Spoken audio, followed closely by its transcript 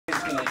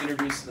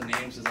introduce the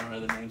names, because I don't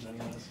know the names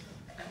anyways.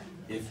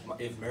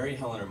 If Mary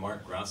Helen or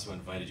Mark Grasso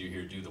invited you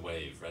here, do the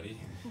wave. Ready?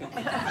 Yeah,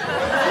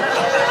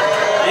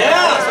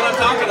 that's what I'm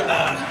talking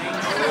about.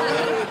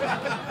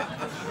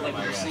 Like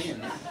you're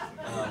seeing.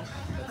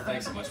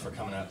 Thanks so much for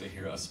coming out to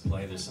hear us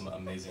play. There's some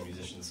amazing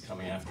musicians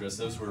coming after us.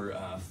 Those were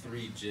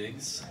 3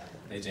 jigs.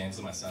 Hey, James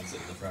and my son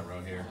sitting in the front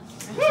row here.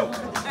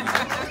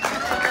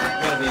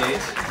 Gotta be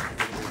 8.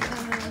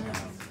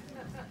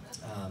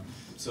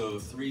 So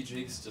 3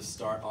 jigs to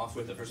start off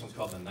with. The first one's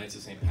called the Knights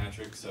of St.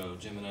 Patrick. So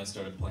Jim and I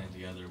started playing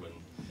together when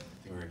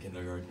we were in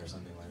kindergarten or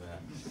something like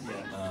that.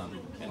 Yeah.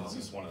 And this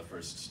is one of the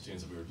first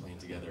tunes that we were playing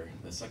together.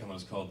 The second one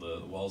is called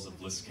the Walls of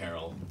Bliss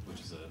Carol, which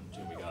is a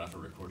tune we got off a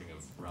recording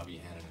of Robbie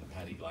Hannon and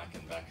Patty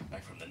Blacken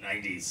back from the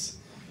 90s.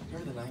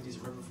 Remember the 90s?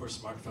 Remember before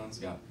smartphones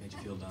made you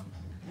feel dumb?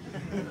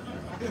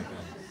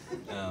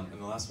 And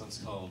the last one's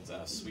called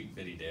Sweet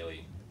Biddy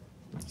Daly.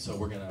 So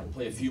we're gonna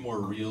play a few more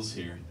reels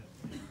here.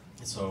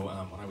 So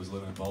when I was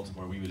living in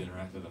Baltimore, we would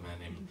interact with a man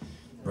named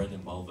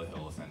Brendan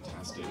Mulvihill, a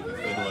fantastic fiddler.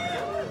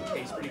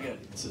 He's pretty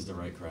good. This is the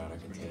right crowd, I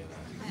can tell you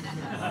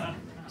that.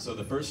 So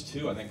the first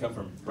 2, I think, come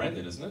from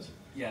Brendan, isn't it?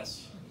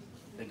 Yes,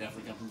 they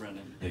definitely come from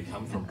Brendan. They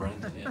come from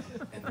Brendan, yeah,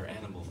 and they're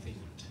animal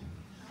themed.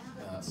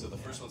 So the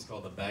first one's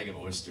called the Bag of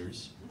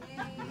Oysters.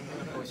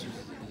 Oysters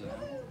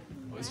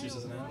Oysters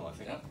is an animal, I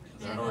think. Yep.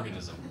 They're an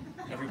organism.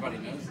 Everybody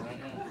knows that,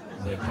 yeah.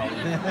 They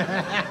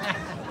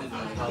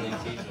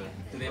polychaeta.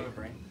 Do they have a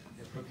brain?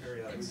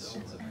 Prokaryotic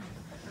cells.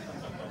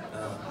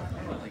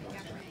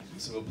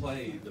 So we'll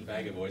play the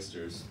Bag of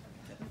Oysters,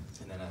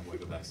 and then when we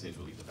go backstage,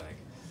 we'll eat the bag.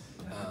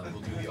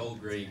 We'll do the Old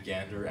Grey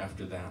Gander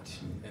after that,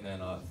 and then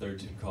a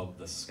third tune called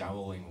the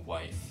Scolding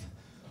Wife,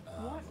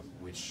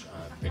 which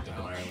I picked up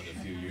in Ireland a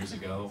few years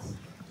ago.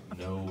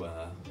 No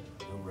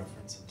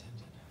reference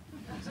intended.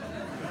 So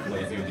I'll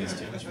play a few of these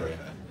tunes for you.